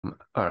All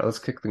right, let's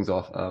kick things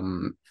off.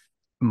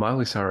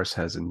 Miley Cyrus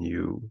has a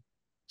new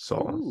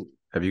song. Ooh.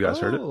 Have you guys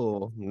heard it?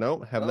 Oh,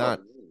 no, have Oh, not.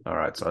 All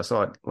right, so I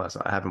saw it last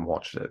night. I haven't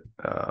watched it.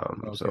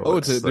 So Okay. Oh,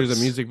 there's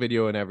a music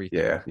video and everything.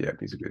 yeah,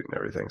 music video and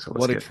everything. So let's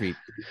What a get treat.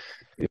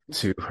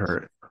 into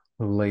her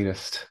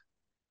latest.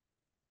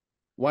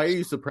 why are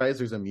you surprised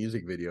there's a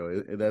music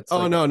video? That's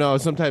Oh like, no.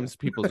 Sometimes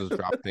people just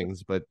drop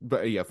things, but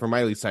yeah, for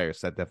Miley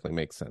Cyrus, that definitely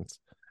makes sense.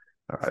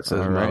 All right, so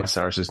this All is Miley right.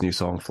 Cyrus's new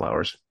song,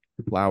 "Flowers."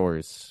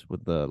 Flowers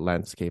with the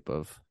landscape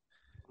of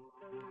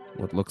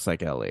what looks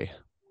like LA.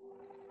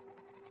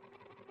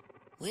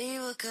 We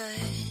were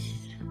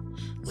good,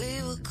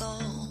 we were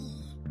gold,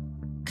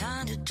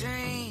 kind of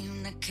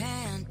dream that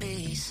can't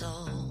be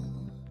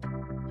sold.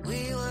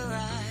 We were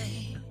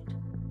right.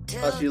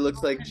 oh, she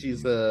looks like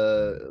she's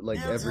like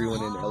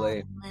everyone in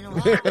LA.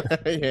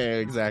 Yeah,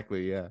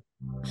 exactly. Yeah.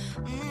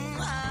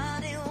 I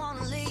didn't want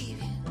to leave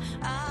you,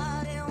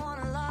 I didn't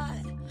want to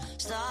lie.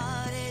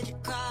 Started to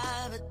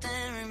cry, but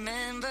then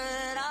remembered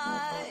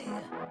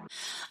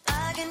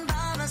I can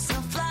buy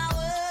myself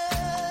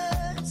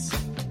flowers,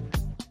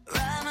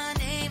 write my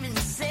name in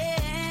the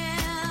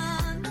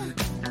sand,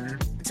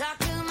 talk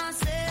to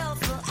myself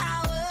for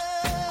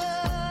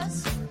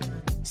hours,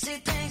 see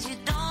things you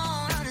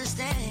don't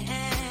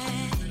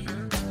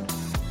understand.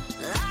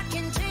 I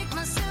can take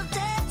myself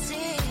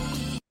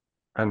dancing.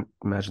 I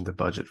imagine the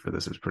budget for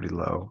this is pretty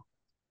low.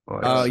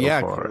 Like, Oh, so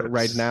yeah. far,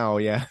 Right it's- now,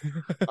 yeah.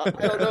 I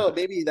don't know.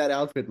 Maybe that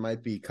outfit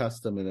might be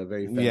custom in a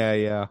very fancy.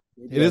 Yeah.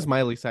 It is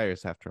Miley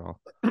Cyrus after all.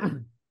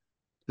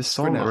 This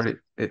song now. already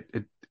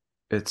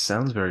it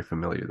sounds very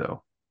familiar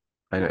though.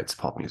 I know it's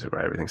pop music,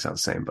 right? Everything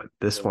sounds the same, but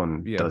this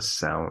one Yeah. does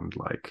sound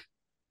like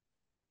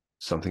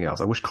something else.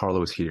 I wish Carlo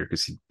was here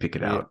because he'd pick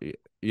it out.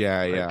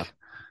 Yeah. Like,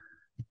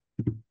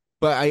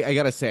 But I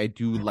gotta say, I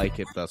do like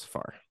it thus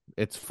far.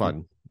 It's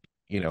fun,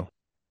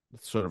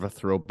 It's sort of a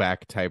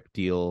throwback type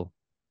deal.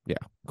 Yeah,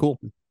 cool.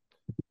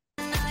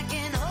 I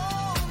can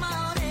hold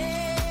my own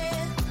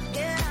head.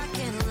 Yeah, I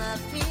can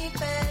love me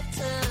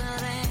better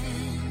than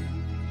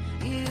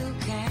you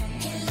can.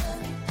 Can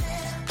love me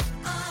better.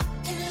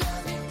 Can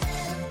love me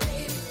better,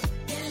 baby.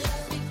 Can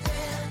love me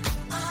better.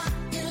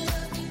 Can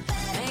love me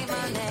better. Paint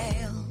my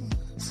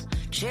nails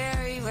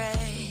cherry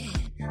red.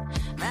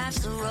 Match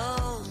the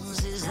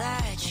roses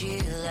that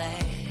you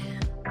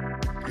laid.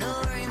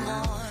 No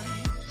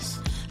remorse,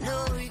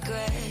 no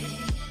regret.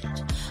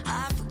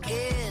 I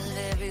forgive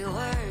every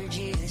word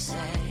you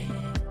say.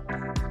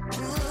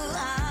 Ooh,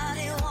 I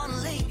didn't want to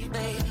leave,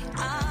 baby.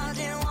 I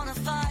didn't want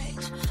to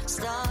fight.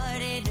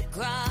 Started to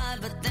cry,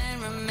 but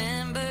then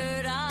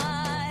remembered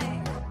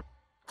I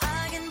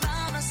can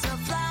buy myself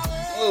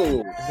flowers.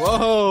 Oh,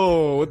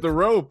 Whoa, with the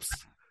ropes.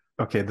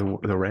 okay, the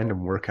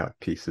random workout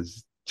piece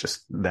is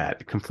just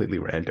that completely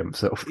random.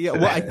 So Yeah,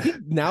 well, I think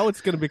now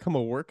it's gonna become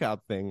a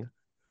workout thing.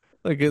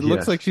 Like it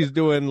looks Yes. like she's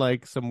doing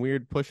like some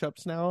weird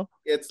push-ups now.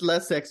 it's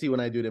less sexy when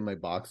I do it in my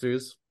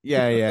boxers.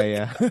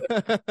 Yeah.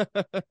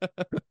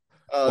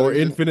 Oh, Or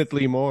this is-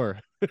 infinitely more.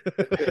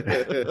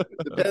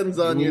 depends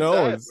on Who your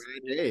knows? size,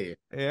 right? Hey,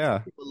 Yeah.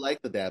 people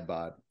like the dad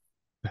bod.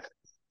 Write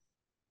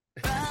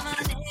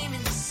my name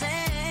in the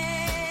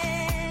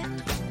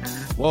sand.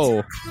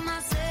 Whoa. To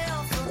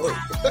myself for hours.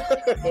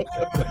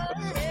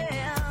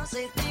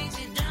 Say things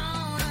you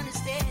don't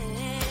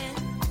understand.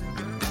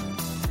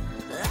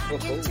 I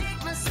can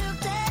take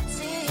myself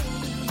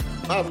dancing.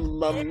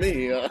 Mamma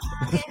mia. I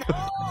can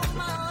hold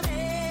my own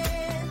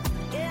head.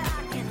 Yeah, I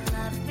can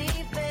love me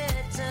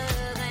better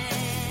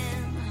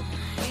than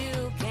you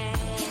can.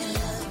 Can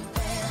love me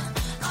better.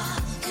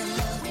 Can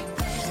love me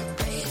better,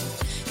 baby.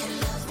 Can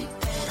love me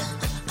better.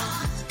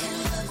 Can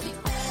love me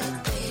better,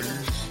 baby.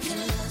 Can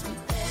love me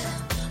better.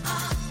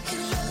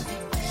 Can love me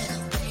better,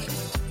 baby.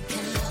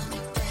 Can love me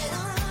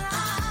better.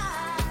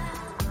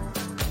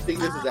 I think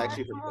this is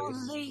actually her I won't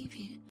voice. leave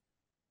you.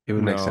 it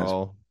would make sense.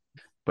 No.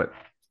 But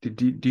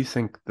do you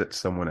think that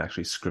someone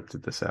actually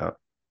scripted this out?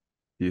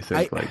 Do you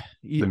think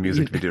the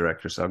music video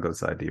director saw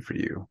this idea for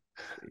you?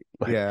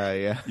 Like,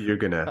 Yeah. you're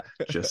gonna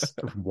just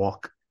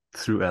walk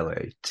through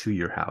LA to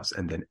your house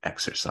and then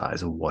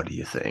exercise. What do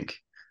you think?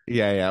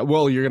 Yeah.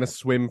 Well, you're gonna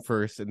swim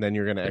first and then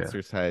you're gonna Yeah.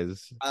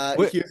 exercise.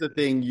 What- Here's the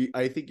thing.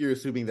 I think you're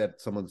assuming that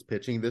someone's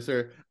pitching this,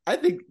 or I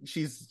think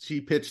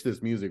she pitched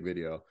this music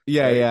video.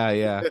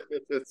 Yeah.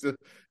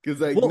 Because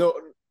like Well-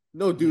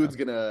 no dude's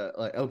gonna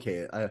like.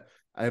 Okay,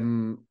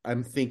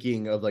 I'm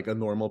thinking of like a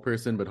normal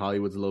person, but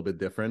Hollywood's a little bit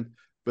different.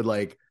 But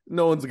like,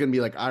 no one's gonna be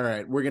like, all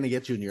right, we're gonna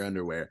get you in your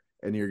underwear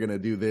and you're gonna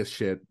do this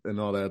shit and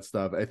all that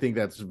stuff. I think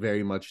that's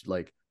very much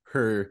like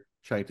her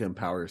trying to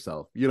empower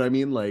herself. You know what I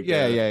mean? Like,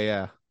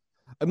 Yeah.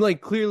 I'm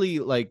like clearly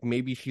like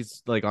maybe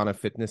she's like on a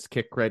fitness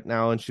kick right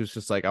now and she was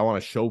just like, I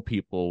want to show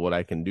people what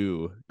I can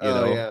do.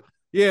 Yeah.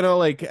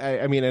 Like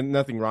I mean, and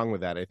nothing wrong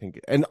with that, I think.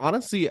 And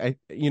honestly,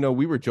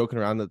 we were joking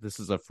around that this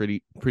is a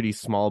pretty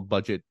small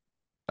budget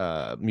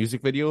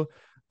music video,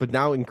 but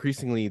now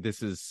increasingly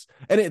this is,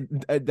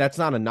 and that's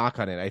not a knock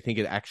on it. I think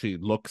it actually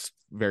looks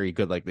very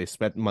good. Like they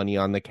spent money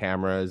on the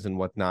cameras and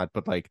whatnot,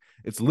 but like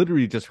it's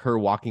literally just her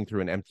walking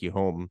through an empty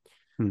home.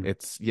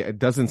 it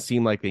doesn't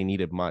seem like they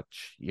needed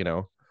much, you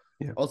know.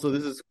 Yeah. Also,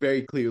 this is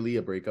very clearly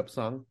a breakup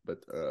song, but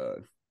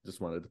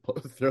just wanted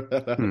to throw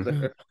that out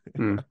there.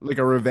 Like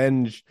a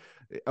revenge.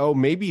 Oh,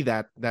 maybe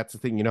that's the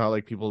thing. You know how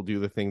like people do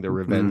the thing, the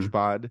revenge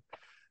bod.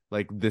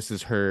 Like this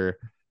is her.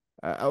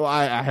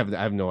 I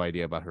have no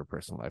idea about her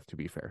personal life, to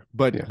be fair.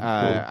 But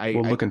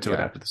we'll look into it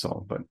after the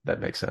song. But that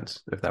makes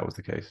sense if that was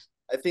the case.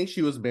 I think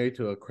she was married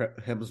to a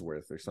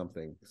Hemsworth or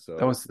something. So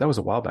that was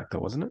a while back, though,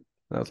 wasn't it?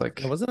 That was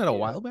like wasn't that a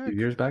while back? A few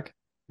years back.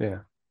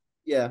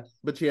 Yeah,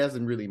 but she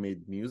hasn't really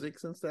made music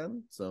since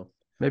then. So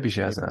maybe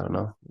she hasn't. I don't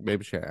know.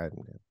 Maybe she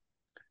hadn't.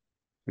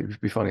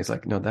 It'd be funny. It's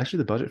like, no, actually,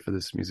 the budget for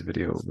this music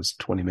video was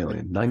 $20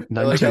 million.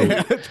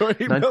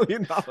 $20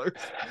 million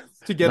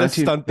to get a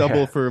stunt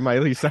double for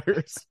Miley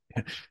Cyrus.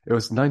 It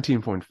was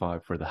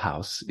 19.5 for the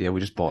house. Yeah, we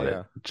just bought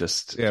it. We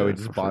just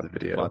bought the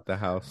video. Bought the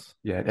house.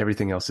 Yeah, and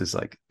everything else is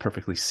like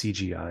perfectly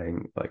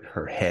CGIing like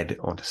her head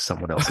onto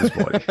someone else's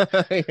body.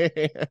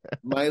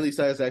 Miley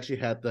Cyrus actually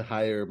had to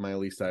hire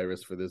Miley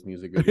Cyrus for this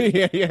music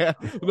video. Yeah.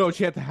 No,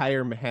 she had to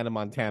hire Hannah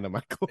Montana,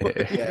 Michael.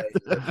 Yeah.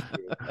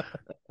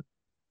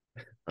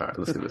 All right,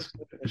 let's get this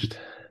finished.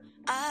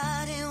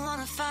 I didn't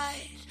want to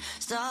fight,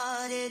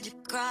 started to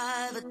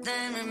cry, but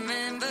then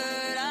remembered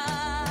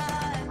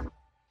I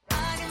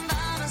can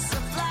buy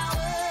myself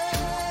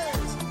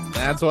flowers.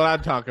 That's what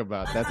I'm talking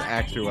about. That's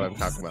actually what I'm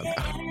talking about.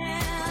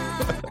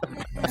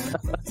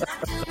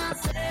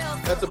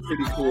 That's a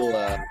pretty cool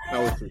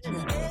power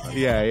routine.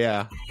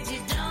 Yeah. You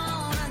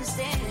don't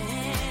understand.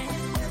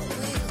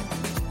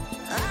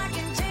 I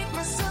can take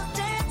myself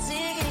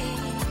dancing.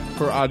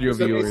 For audio For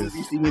some viewers, reason,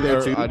 you see me there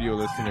or too. audio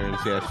listeners,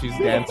 yeah, she's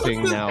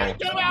dancing now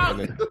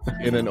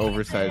in an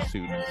oversized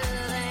suit.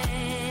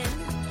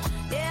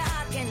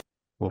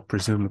 Well,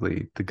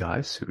 presumably the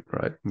guy's suit,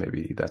 right?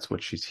 Maybe that's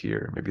what she's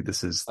here. Maybe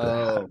this is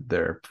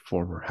their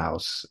former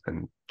house,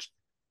 and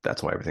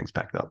that's why everything's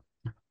packed up.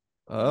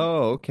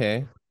 Oh,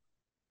 okay.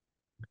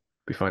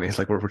 Be funny. It's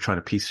like we're trying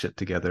to piece shit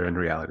together, and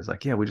reality is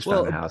like, yeah, we just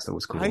found a house that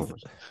was cool.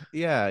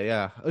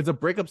 Yeah. It's a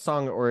breakup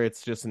song, or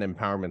it's just an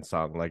empowerment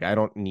song. Like I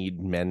don't need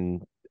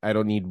men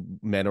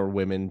or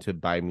women to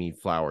buy me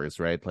flowers,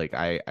 right? Like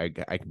I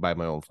can buy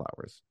my own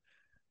flowers.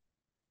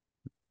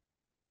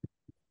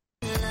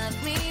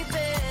 Love me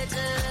better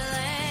than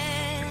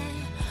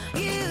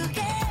you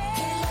can.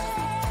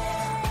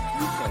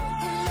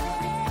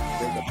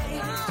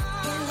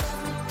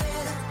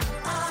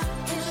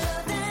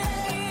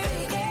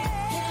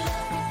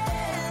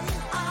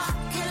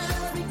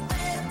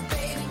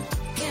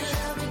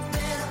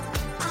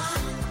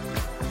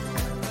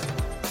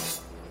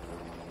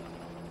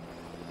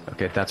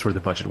 Okay, that's where the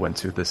budget went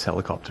to, this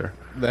helicopter.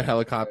 The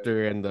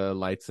helicopter and the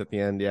lights at the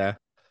end, yeah.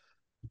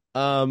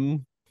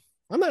 I'm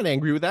not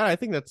angry with that. I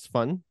think that's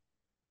fun.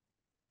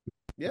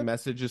 Yeah. The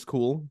message is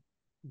cool.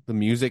 The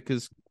music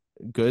is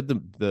good.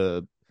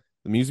 The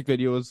music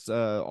video is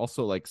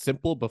also like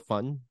simple but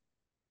fun.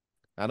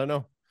 I don't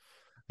know.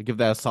 I give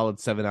that a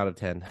solid 7 out of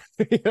 10.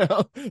 You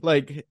know,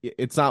 like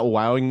it's not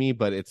wowing me,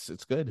 but it's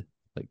good.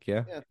 Like,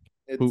 yeah.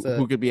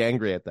 Who could be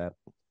angry at that?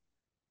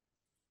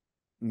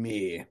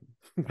 Me.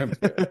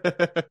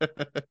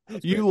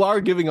 You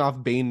are giving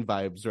off Bane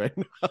vibes right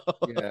now.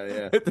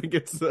 Yeah. I think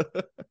it's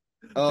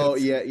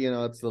yeah, you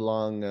know, it's the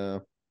long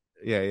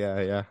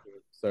yeah.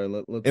 Sorry,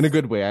 let's in a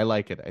good way. I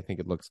like it. I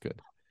think it looks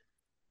good.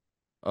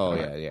 Oh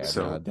right,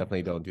 so no,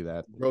 definitely don't do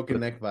that.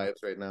 broken neck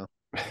vibes right now.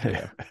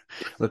 Yeah.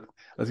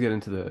 Let's get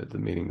into the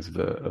meanings of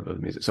the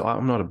music. So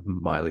I'm not a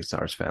Miley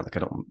Cyrus fan. Like I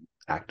don't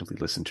actively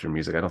listen to her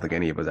music. I don't think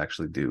any of us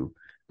actually do.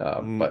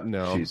 But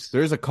no,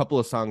 there's a couple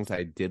of songs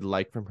I did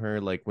like from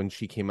her, like when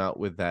she came out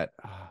with that.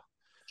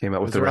 Came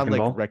out with the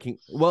Wrecking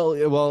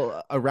Ball.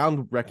 Well,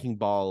 around Wrecking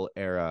Ball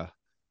era,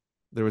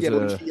 there was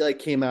when she like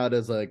came out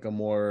as like a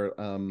more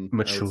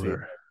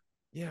mature.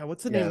 Yeah,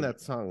 what's the name of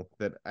that song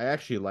that I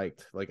actually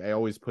liked? Like I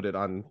always put it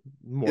on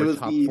more it was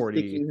top 40.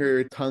 Sticking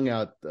her tongue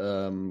out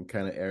kind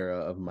of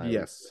era of Miley.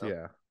 Yes,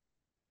 yeah.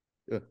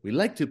 We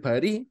like to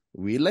party.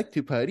 We like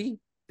to party.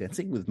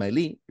 Dancing with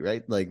Miley,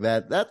 right? Like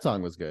that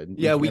song was good.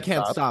 Yeah, we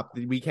can't stop.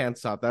 We can't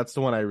stop. That's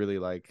the one I really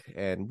like.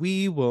 And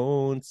we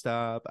won't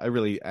stop. I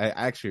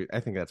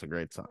think that's a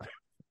great song.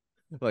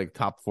 Like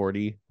top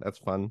 40. That's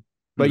fun.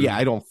 But yeah,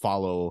 I don't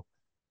follow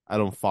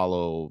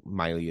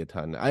Miley a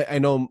ton. I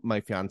know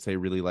my fiance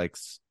really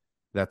likes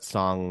that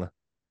song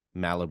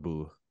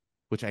Malibu,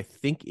 which I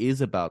think is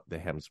about the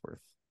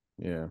Hemsworth.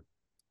 Yeah.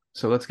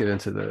 So let's get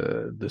into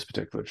this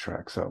particular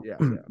track. So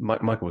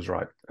Michael was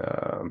right.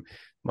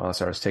 Miley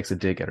Cyrus takes a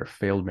dig at her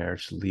failed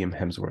marriage to Liam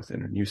Hemsworth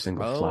in her new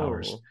single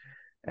Flowers.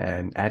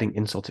 And adding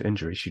insult to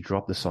injury, she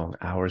dropped the song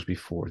hours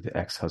before the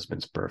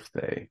ex-husband's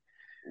birthday.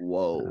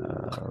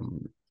 Whoa.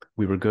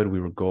 We were good, we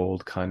were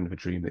gold, kind of a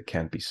dream that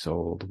can't be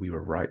sold. We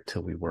were right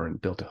till we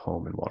weren't, built a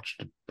home and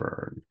watched it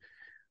burn.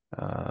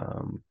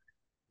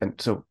 And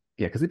so,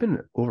 yeah, because they've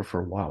been over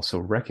for a while. So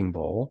Wrecking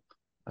Ball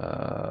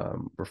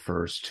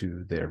refers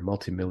to their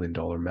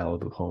multi-million-dollar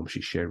Malibu home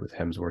she shared with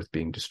Hemsworth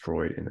being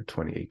destroyed in a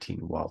 2018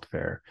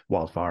 wildfire,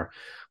 while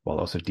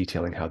also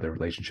detailing how their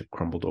relationship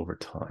crumbled over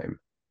time.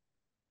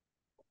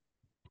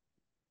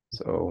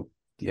 So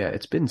yeah,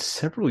 it's been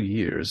several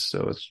years,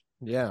 so it's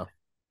Yeah.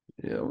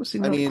 we're I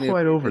not mean,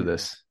 quite over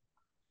this.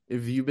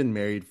 if you've been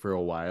married for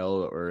a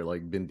while or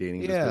like been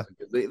dating this Yeah. person,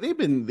 'cause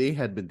they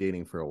had been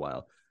dating for a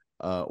while,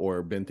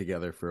 or been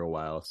together for a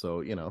while.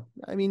 So,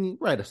 I mean,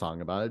 write a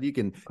song about it. You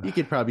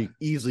could probably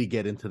easily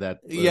get into that.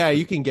 Yeah,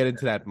 you can get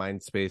into that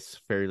mind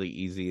space fairly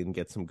easy and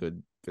get some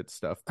good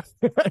stuff.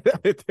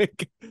 I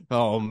think.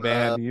 Oh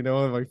man,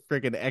 my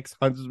freaking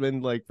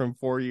ex-husband like from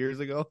 4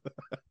 years ago.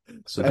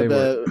 So they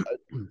were.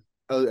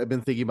 I've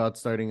been thinking about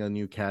starting a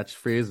new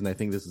catchphrase, and I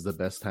think this is the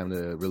best time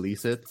to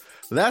release it.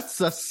 That's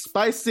a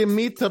spicy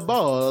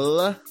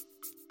meatball.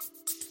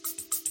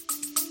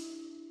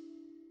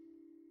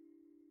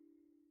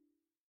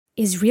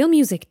 Is real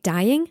music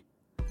dying?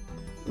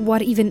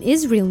 What even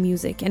is real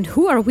music, and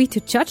who are we to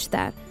judge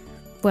that?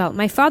 Well,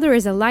 my father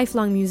is a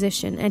lifelong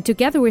musician, and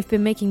together we've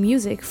been making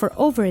music for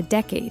over a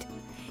decade.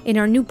 In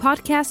our new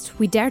podcast,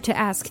 we dare to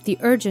ask the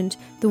urgent,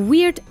 the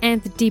weird,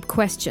 and the deep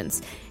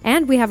questions,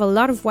 and we have a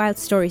lot of wild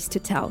stories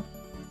to tell.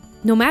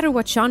 No matter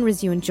what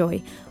genres you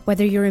enjoy,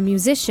 whether you're a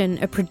musician,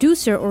 a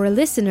producer, or a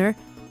listener,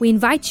 we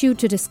invite you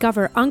to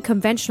discover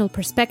unconventional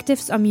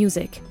perspectives on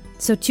music.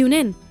 So tune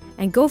in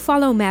and go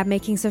follow Mad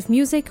Makings of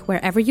Music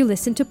wherever you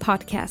listen to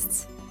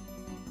podcasts.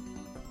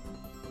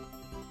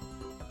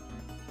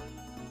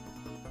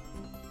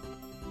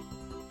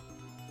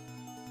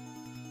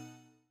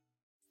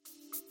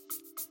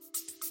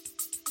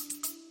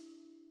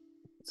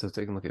 So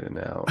taking a look at it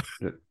now,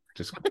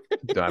 just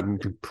I'm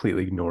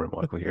completely ignoring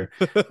Michael here.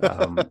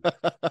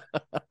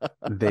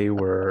 They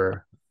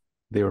were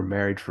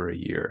married for a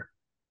year.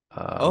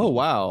 Oh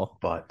wow!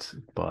 They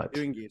were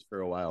engaged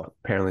for a while.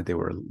 Apparently, they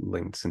were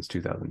linked since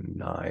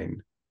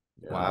 2009.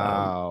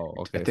 Wow.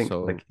 Okay, I think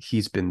so like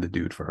he's been the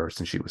dude for her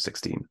since she was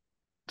 16.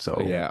 So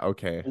yeah.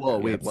 Okay. Whoa,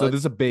 wait. So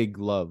there's a big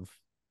love.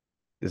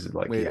 This is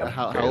like Wait,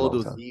 how very old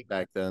long was time. he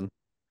back then?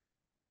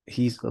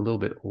 He's a little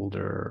bit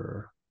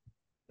older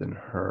than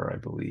her, I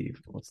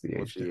believe. What's the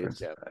age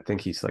difference? I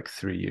think he's like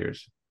 3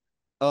 years.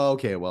 Oh,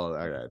 okay. Well,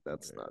 all right.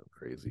 That's not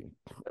crazy.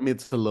 I mean,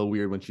 it's a little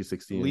weird when she's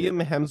 16.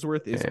 Liam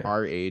Hemsworth is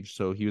our age,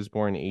 so he was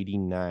born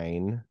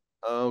 89.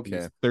 Oh, okay.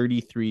 He's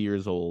 33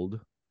 years old.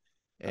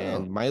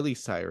 And Miley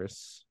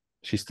Cyrus.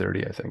 She's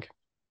 30, I think.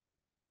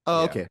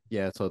 Oh, okay.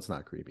 Yeah, so it's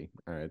not creepy.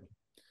 All right.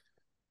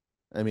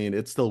 I mean,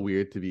 it's still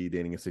weird to be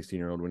dating a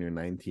 16-year-old when you're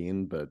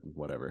 19, but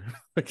whatever.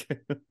 Okay.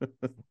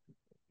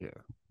 Yeah.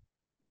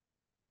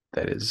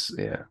 That is,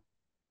 a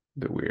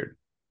bit weird.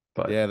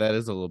 But yeah, that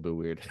is a little bit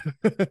weird.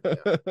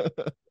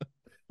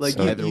 Like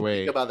so either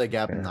way, think about the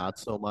gap, not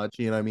so much,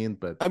 you know what I mean?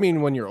 But I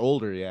mean, when you're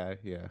older, yeah.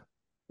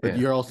 But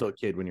you're also a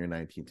kid when you're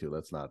 19 too.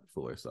 Let's not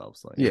fool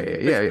ourselves. Like, yeah.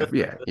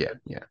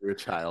 You're a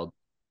child.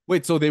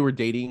 Wait, so they were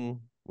dating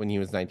when he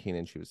was 19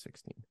 and she was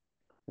 16?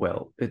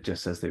 Well, it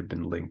just says they've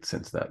been linked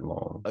since that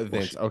long.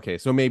 Okay,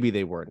 so maybe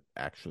they weren't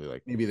actually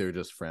like. Maybe they were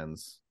just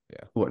friends.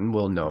 Yeah.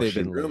 Well, no. They've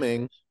been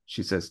grooming.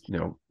 She says,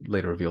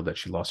 later revealed that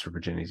she lost her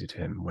virginity to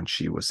him when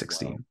she was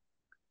 16.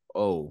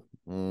 Wow.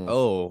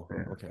 Oh.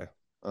 Yeah. Okay.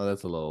 Oh,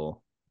 that's a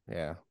little.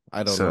 Yeah.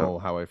 I don't know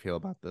how I feel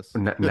about this.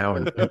 Now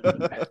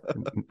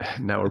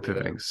we're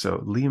pivoting. So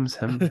Liam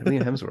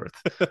Hemsworth,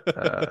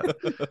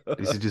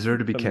 does he deserve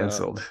to be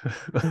canceled?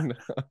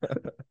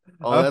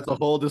 Oh, that's a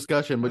whole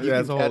discussion, but you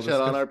can catch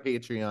that on our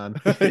Patreon.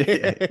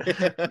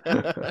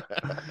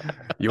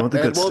 You want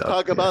the good stuff? We'll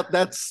talk about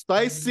that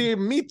spicy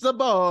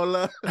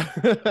meatball.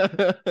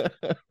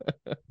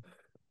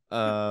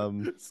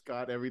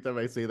 Scott, every time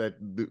I say that,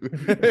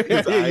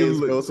 his eyes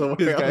go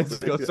somewhere else.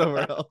 Go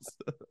somewhere else.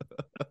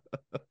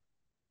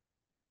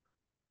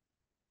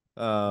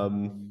 I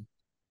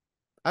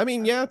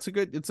mean, yeah, it's a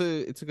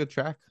good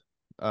track.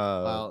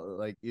 Well,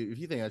 like if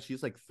you think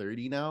she's like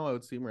 30 now, I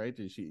would assume, right?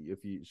 Is she's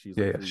she's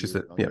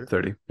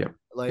 30. Yeah,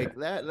 like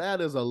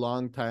that is a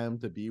long time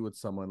to be with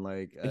someone.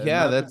 Like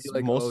that's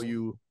like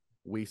you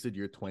wasted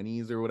your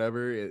 20s or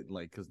whatever.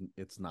 Because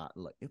it's not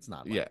like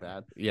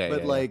that. Yeah,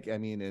 but like I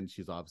mean, and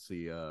she's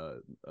obviously a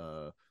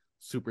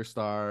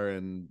superstar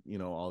and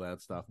all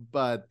that stuff.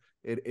 But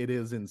it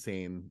is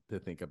insane to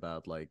think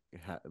about like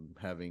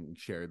having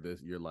shared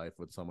your life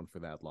with someone for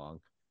that long.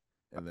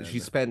 And then, she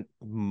spent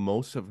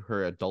most of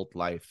her adult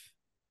life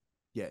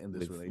in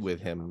this relationship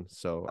with him,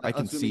 so I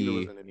can see there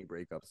wasn't any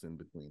breakups in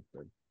between.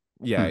 But...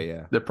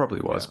 Yeah. There probably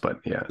was,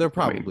 but there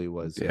probably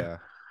was. Yeah.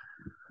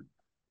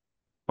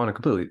 On a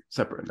completely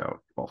separate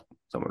note, well,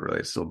 somewhat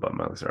related still about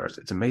Miley Cyrus,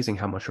 it's amazing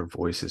how much her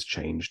voice has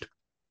changed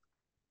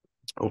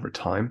over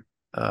time.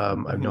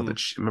 I know that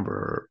I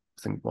remember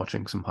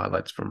watching some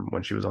highlights from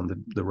when she was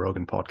on the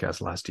Rogan podcast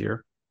last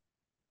year,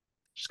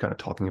 just kind of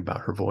talking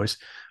about her voice.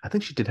 I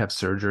think she did have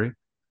surgery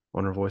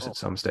on her voice at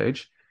some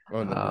stage.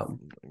 Oh, no.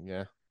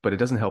 But it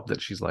doesn't help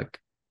that she's like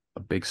a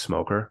big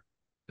smoker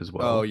as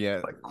well. Oh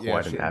yeah, like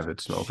quite an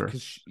avid smoker.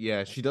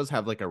 She does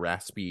have like a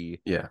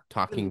raspy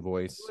talking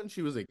voice. When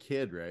she was a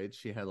kid, right?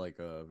 She had like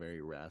a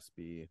very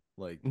raspy,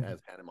 like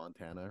as Hannah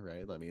Montana,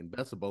 right? I mean,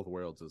 Best of Both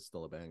Worlds is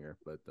still a banger,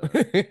 but but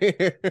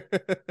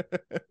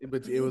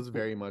it was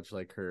very much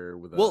like her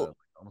with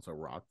almost a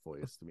rock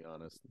voice, to be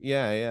honest.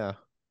 Yeah.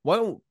 Why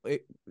don't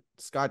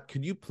Scott?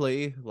 Could you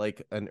play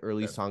like an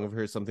early song of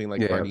hers, something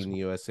like "Party in the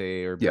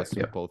USA" or "Best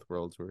of Both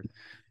Worlds"?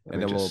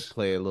 And then we'll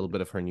play a little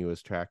bit of her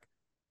newest track.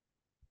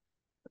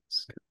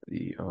 Let's get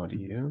the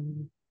audio.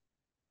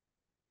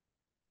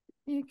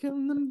 Here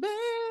come the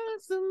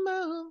best of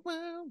both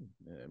worlds.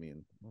 I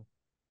mean,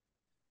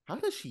 how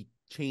does she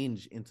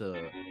change into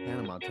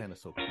Hannah Montana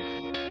so quick?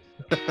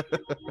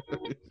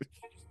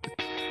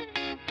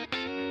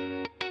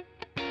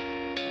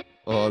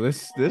 Oh,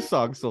 this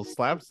song still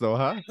slaps though,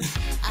 huh?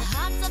 I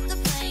hopped up the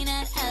plane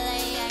at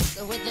LAX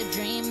with a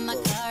dream, my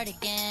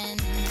cardigan.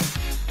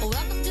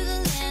 Welcome to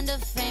the land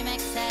of fame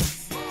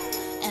excess.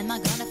 Am I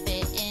gonna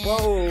fit in?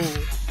 Whoa.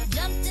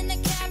 Jumped in the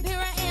cab,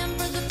 here I am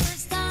for the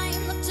first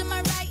time. Look to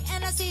my right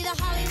and I see the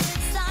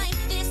Hollywood sign.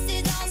 This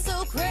is all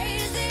so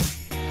crazy.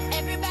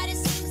 Everybody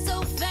seems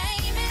so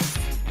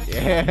famous.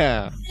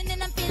 Yeah. And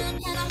then I'm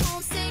feeling kind of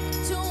homesick.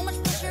 Too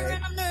much pressure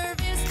and I'm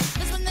nervous.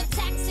 That's when the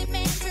taxi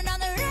man turned on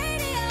the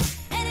radio.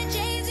 And the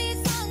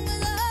Jay-Z song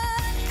was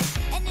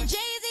on. And the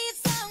Jay-Z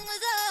song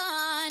was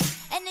on.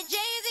 And the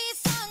Jay-Z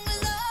song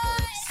was on.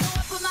 So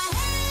I put my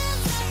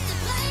hands up to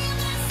play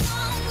my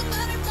song. The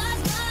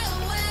butterflies fly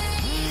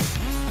away.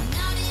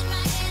 Not in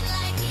my head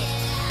like,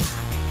 yeah.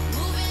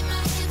 Moving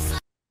my hips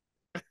like...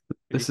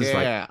 This is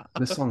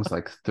this song's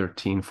like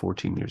 13,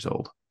 14 years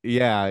old.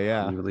 Yeah.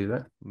 Can you believe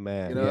that?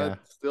 Man,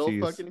 It's still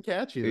fucking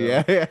catchy though.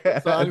 Yeah.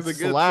 The song's a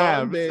good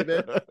song,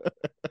 baby.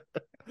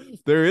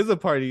 There is a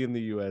party in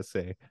the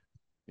USA.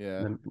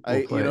 Yeah.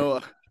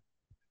 We'll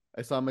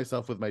I saw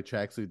myself with my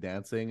tracksuit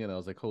dancing and I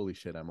was like, holy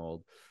shit, I'm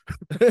old.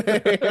 And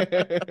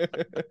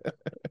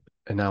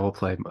now we'll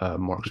play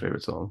Mark's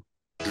favorite song.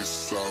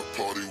 It's our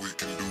party, we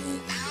can do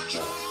what we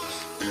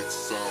want.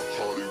 It's our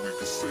party, we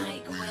can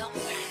say what we want.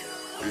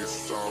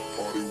 It's our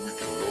party, we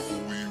can love who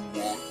we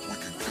want. We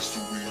can kiss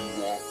who we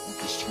want. We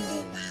can screw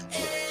who we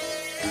want.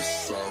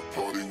 It's our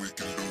party, we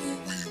can do what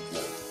we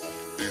want.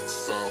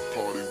 It's our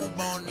party, we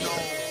want.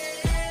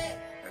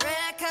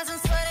 Red cups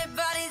and sweaty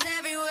bodies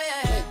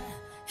everywhere.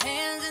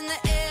 Hands in the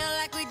air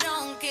like we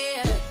don't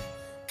care.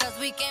 Cause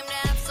we came to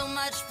have so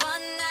much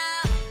fun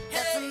now.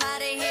 That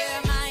somebody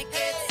here might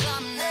get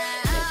some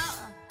now.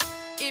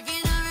 If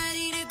you're not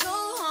ready to go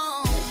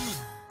home,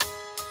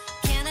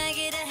 can I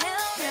get a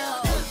hell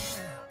no?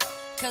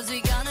 Cause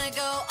we gonna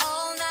go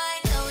all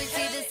night till we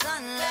see the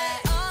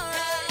sunlight.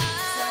 Alright.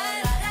 So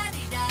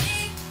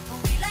la-da-dee-da-dee,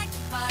 we like to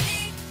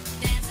party.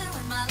 Dancing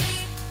with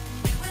Miley,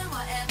 doing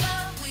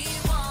whatever we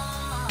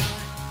want.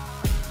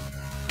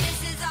 This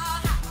is our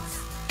house,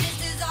 this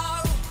is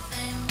our roof,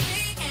 and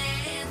we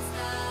can't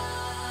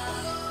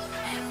stop,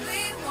 and we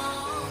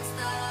won't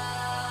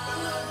stop.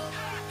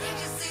 Can't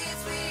you see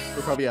it's real?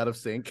 We're probably out of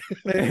sync.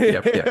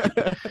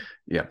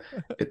 Yeah.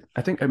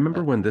 I think I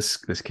remember when this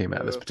came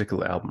out, this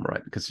particular album,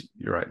 right? Because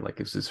you're right, like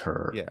this is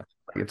her. Yeah.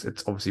 Like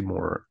it's obviously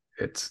more.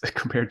 It's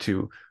compared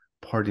to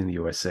Party in the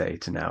USA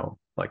to now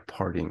like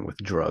partying with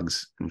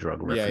drugs and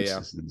drug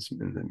references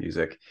in the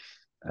music.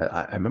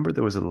 I remember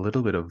there was a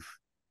little bit of,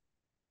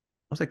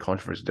 I'll say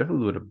controversy,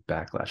 definitely a little bit of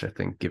backlash, I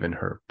think, given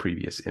her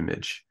previous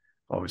image.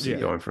 Obviously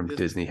going from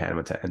Disney, Hannah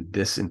Montana, and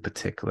this in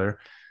particular,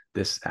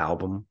 this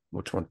album,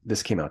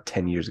 this came out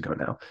 10 years ago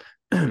now.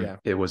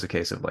 It was a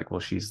case of like, well,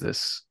 she's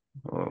this,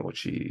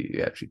 she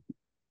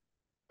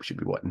should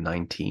be what,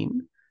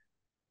 19?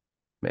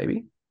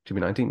 Maybe? Should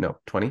be 19? No,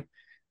 20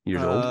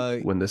 years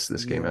old when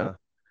this came out.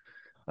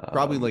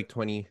 Probably like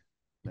 20.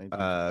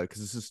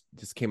 Because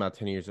this came out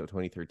 10 years ago,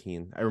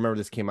 2013. I remember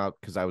this came out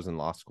because I was in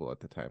law school at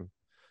the time.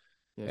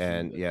 It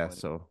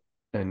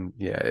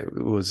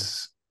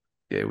was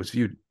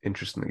viewed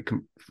interestingly.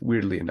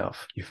 Weirdly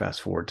enough, you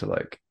fast forward to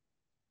like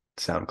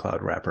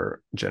SoundCloud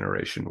rapper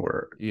generation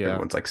where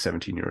everyone's like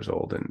 17 years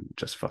old and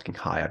just fucking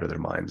high out of their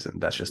minds,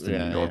 and that's just the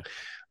norm.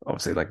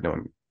 Obviously, like no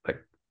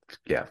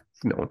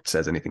one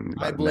says anything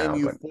about I blame it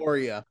now,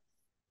 Euphoria.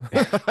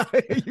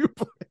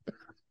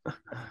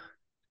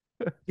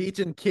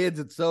 Teaching kids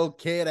it's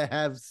okay to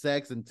have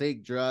sex and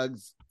take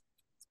drugs.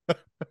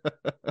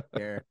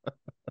 Here.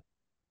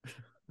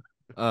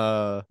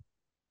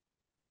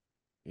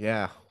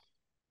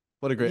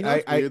 What a great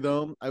weird,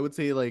 though. I would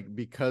say like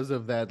because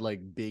of that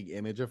like big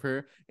image of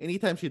her,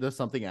 anytime she does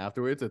something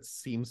afterwards, it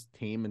seems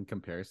tame in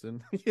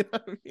comparison. You know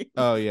what I mean?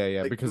 Oh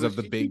yeah, like, because of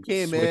the big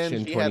switch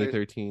in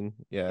 2013.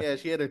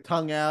 She had her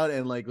tongue out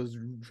and like was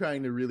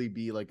trying to really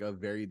be like a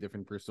very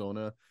different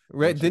persona.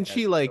 Right? Didn't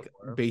she like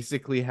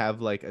basically have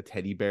like a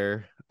teddy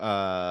bear,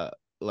 duct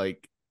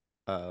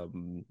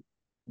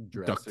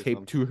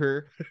tape to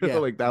her?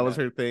 Like that was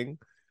her thing.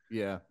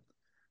 Yeah.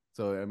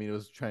 So I mean, it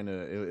was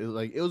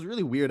it was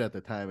really weird at the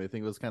time. I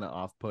think it was kind of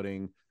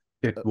off-putting.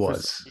 It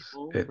was,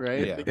 people,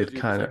 right? Yeah. It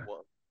kind of.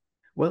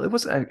 Well, it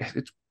was. I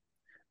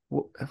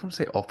wouldn't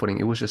say off-putting.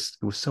 It was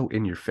so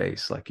in your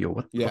face. Like, yo,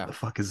 what the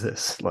fuck is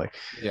this? Like,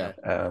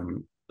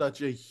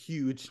 such a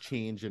huge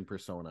change in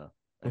persona.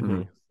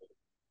 Mm-hmm.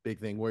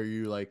 Big thing where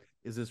you like,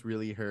 is this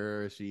really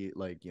her? Is she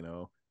like,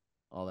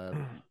 all that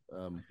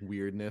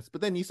weirdness?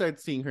 But then you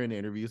start seeing her in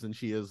interviews, and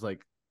she is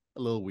like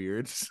a little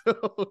weird, so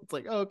it's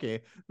like, oh,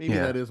 okay, maybe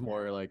that is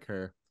more like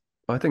her.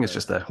 I think it's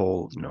just that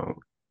whole,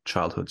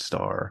 childhood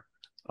star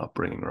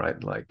upbringing,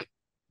 right? Like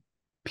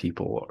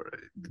people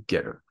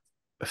get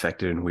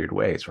affected in weird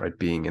ways, right?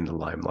 Being in the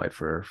limelight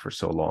for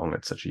so long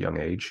at such a young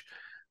age.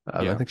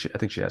 I think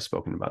she has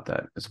spoken about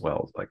that as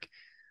well. Like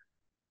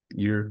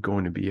you're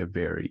going to be a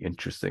very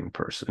interesting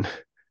person,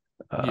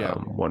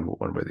 one way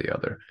or the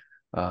other.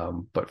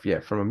 But yeah,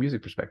 from a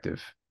music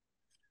perspective,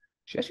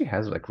 she actually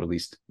has like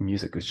released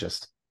music. It's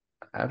just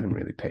I haven't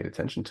really paid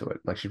attention to it.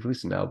 Like she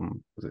released an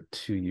album, was it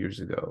 2 years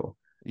ago?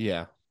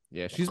 Yeah,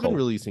 she's been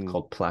releasing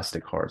called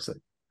Plastic Hearts. That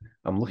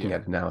I'm looking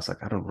at it now. It's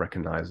like I don't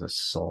recognize a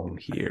song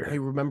here. I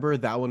remember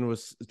that one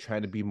was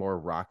trying to be more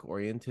rock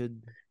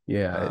oriented.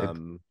 Yeah,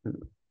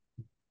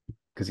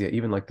 because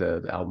even like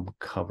the album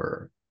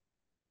cover,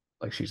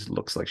 like she just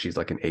looks like she's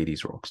like an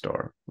 80s rock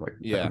star. Like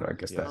I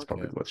guess that's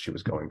probably what she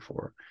was going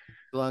for.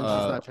 As long as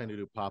she's not trying to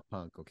do pop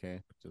punk,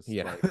 okay? Just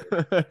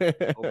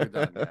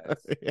overdone,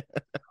 guys.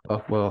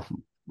 Oh, well,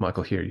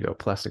 Michael, here you go.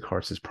 Plastic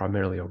Hearts is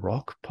primarily a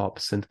rock, pop,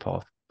 synth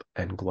pop,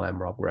 and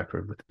glam rock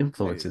record with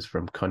influences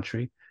from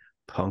country,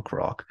 punk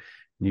rock,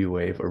 new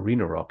wave,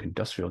 arena rock,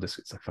 industrial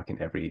disco. It's like fucking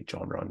every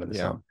genre under the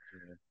sun.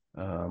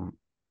 I'm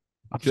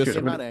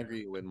not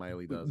angry when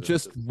Miley does it.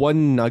 Just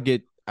one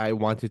nugget I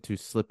wanted to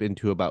slip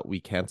into about We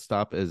Can't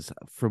Stop is,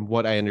 from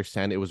what I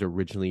understand, it was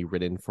originally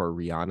written for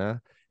Rihanna.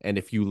 And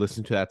if you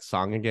listen to that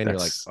song again, you're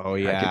like, oh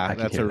yeah, I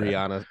can that's a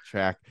Rihanna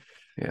track.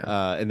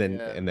 Yeah. And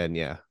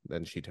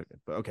then she took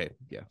it. But okay,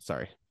 yeah,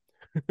 sorry.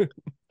 I'm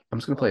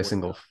just gonna play a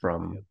single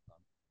from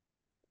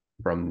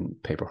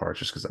Paper Hearts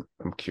just because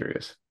I'm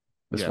curious.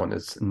 This one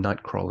is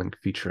Night Crawling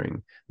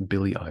featuring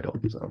Billy Idol.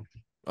 So.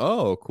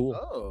 Oh, cool.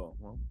 Oh,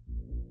 well.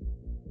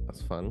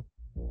 That's fun.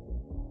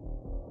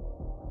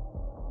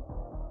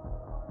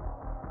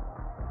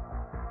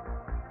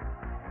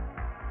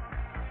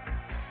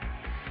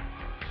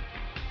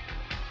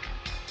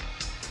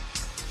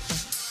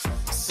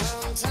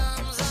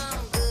 Sometimes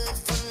I'm good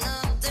for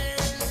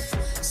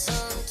nothing.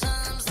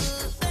 Sometimes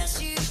the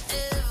best you've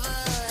ever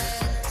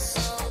had.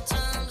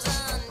 Sometimes I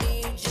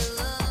need your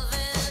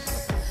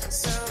loving.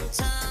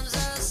 Sometimes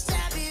I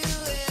stab you in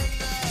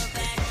the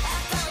back. I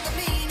found the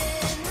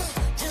meaning,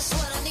 just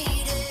what I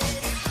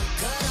needed.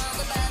 Cut on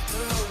the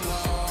bathroom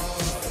wall.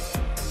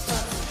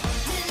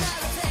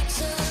 Midnight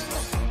affection,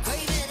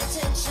 craving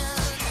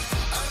attention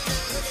under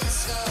the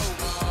disco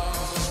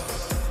ball.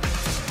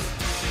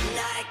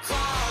 Night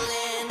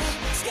crawling,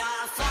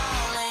 sky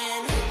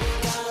falling.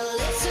 Gotta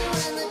listen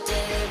when the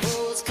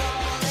devil's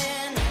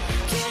calling.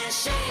 Can't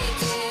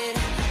shake it.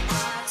 I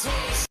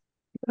taste.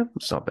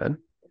 It's not bad.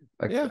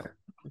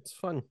 It's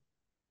fun.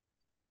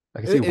 I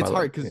can see it's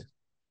hard because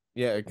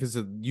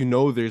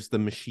there's the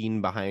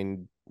machine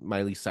behind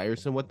Miley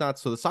Cyrus and whatnot,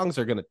 so the songs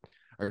are gonna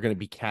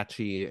be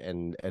catchy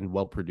and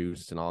well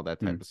produced and all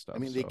that type of stuff. I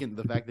mean, they can,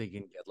 the fact they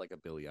can get like a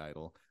Billy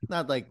Idol,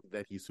 not like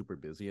that he's super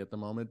busy at the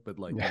moment, but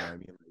like, you know what I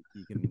mean,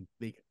 like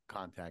they can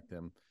contact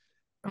him.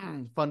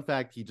 Fun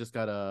fact, he just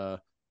got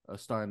a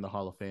star in the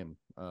Hall of Fame,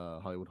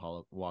 Hollywood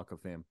Walk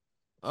of Fame.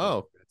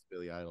 Oh, that's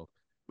Billy Idol.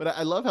 But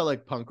I love how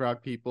like punk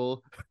rock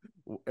people,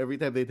 every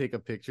time they take a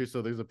picture,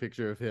 so there's a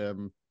picture of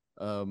him,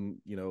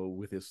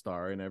 with his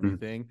star and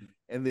everything,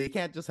 and they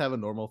can't just have a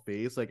normal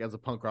face. Like as a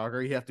punk rocker,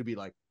 you have to be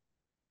like,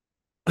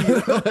 yeah.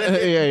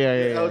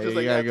 I was just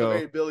like, that's a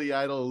very Billy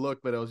Idol look,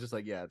 but I was just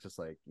like, just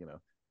like,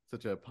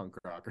 such a punk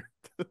rocker.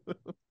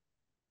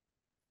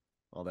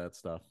 All that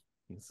stuff.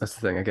 That's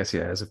the thing. I guess,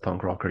 as a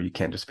punk rocker, you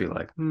can't just be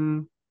like,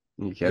 You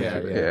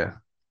can't.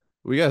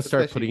 We gotta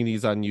start putting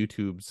these on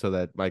YouTube so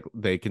that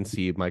they can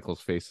see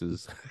Michael's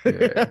faces.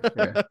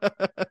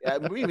 Yeah,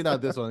 maybe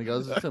not this one. It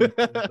goes some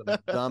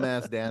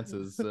dumbass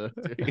dances.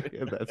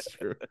 Yeah, that's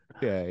true.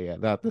 Yeah,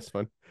 not this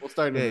one. We'll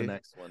start in the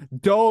next one.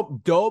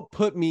 Don't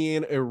put me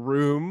in a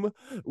room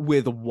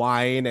with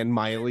wine and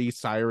Miley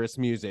Cyrus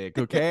music,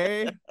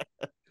 okay?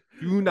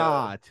 Do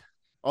not.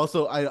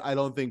 Also, I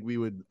don't think we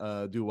would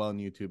do well on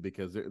YouTube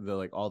because they're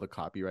like all the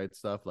copyright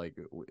stuff. Like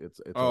it's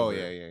over.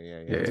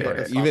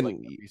 Even like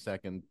every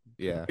second.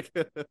 Yeah.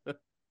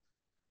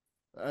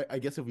 I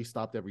guess if we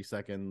stopped every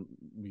second,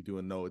 we do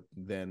a note,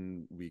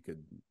 then we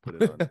could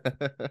put it on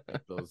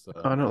those.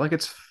 Oh no, like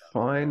it's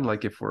fine.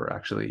 Like if we're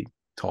actually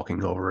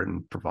talking over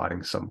and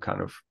providing some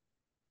kind of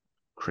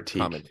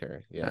critique,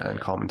 commentary,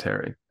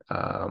 commentary.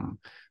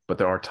 But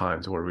there are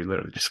times where we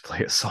literally just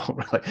play a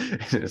song like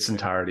in its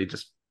entirety,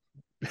 just.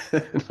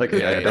 Like we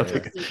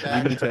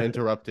need to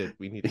interrupt it.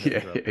 We need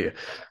to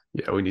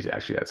we need to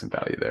actually add some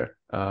value there.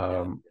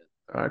 All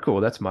right, cool.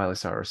 That's Miley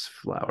Cyrus,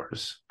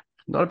 Flowers.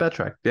 Not a bad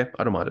track. Yeah,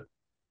 I don't mind it.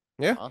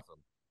 Yeah, awesome.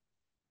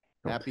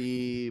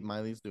 Happy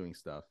Miley's doing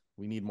stuff.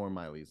 We need more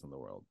Mileys in the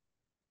world.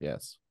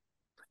 Yes,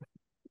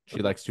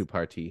 she likes to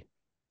party.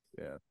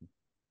 Yeah.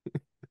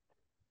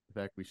 In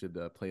fact, we should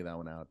play that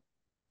one out.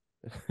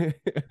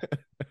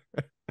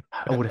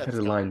 I would have had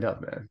it lined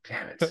up, man.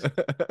 Damn it.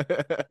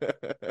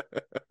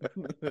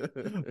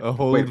 A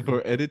hold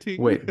for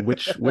editing. Wait,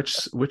 which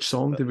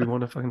song did we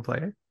want to fucking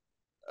play?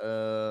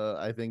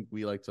 I think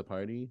we like to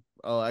party.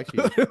 Oh,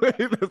 actually,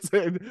 That's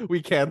it.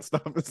 We can't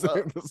stop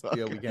saying the song.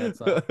 yeah, we can't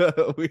stop.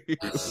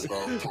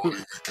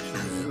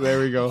 There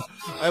we go.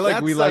 I like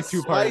That's we like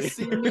to party.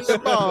 spicy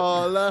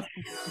meatball.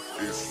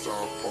 It's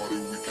our party,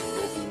 we can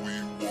love who we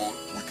want,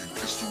 we can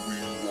kiss who we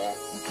want,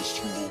 we can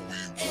screw who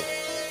we want.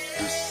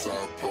 It's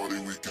our party,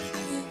 we can do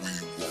what we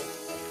want.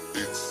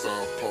 It's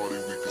our party,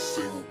 we can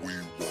say what we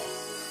want.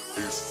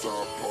 It's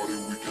our party,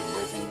 we can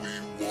love who we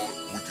want,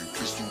 we can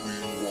kiss who we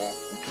want,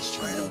 we can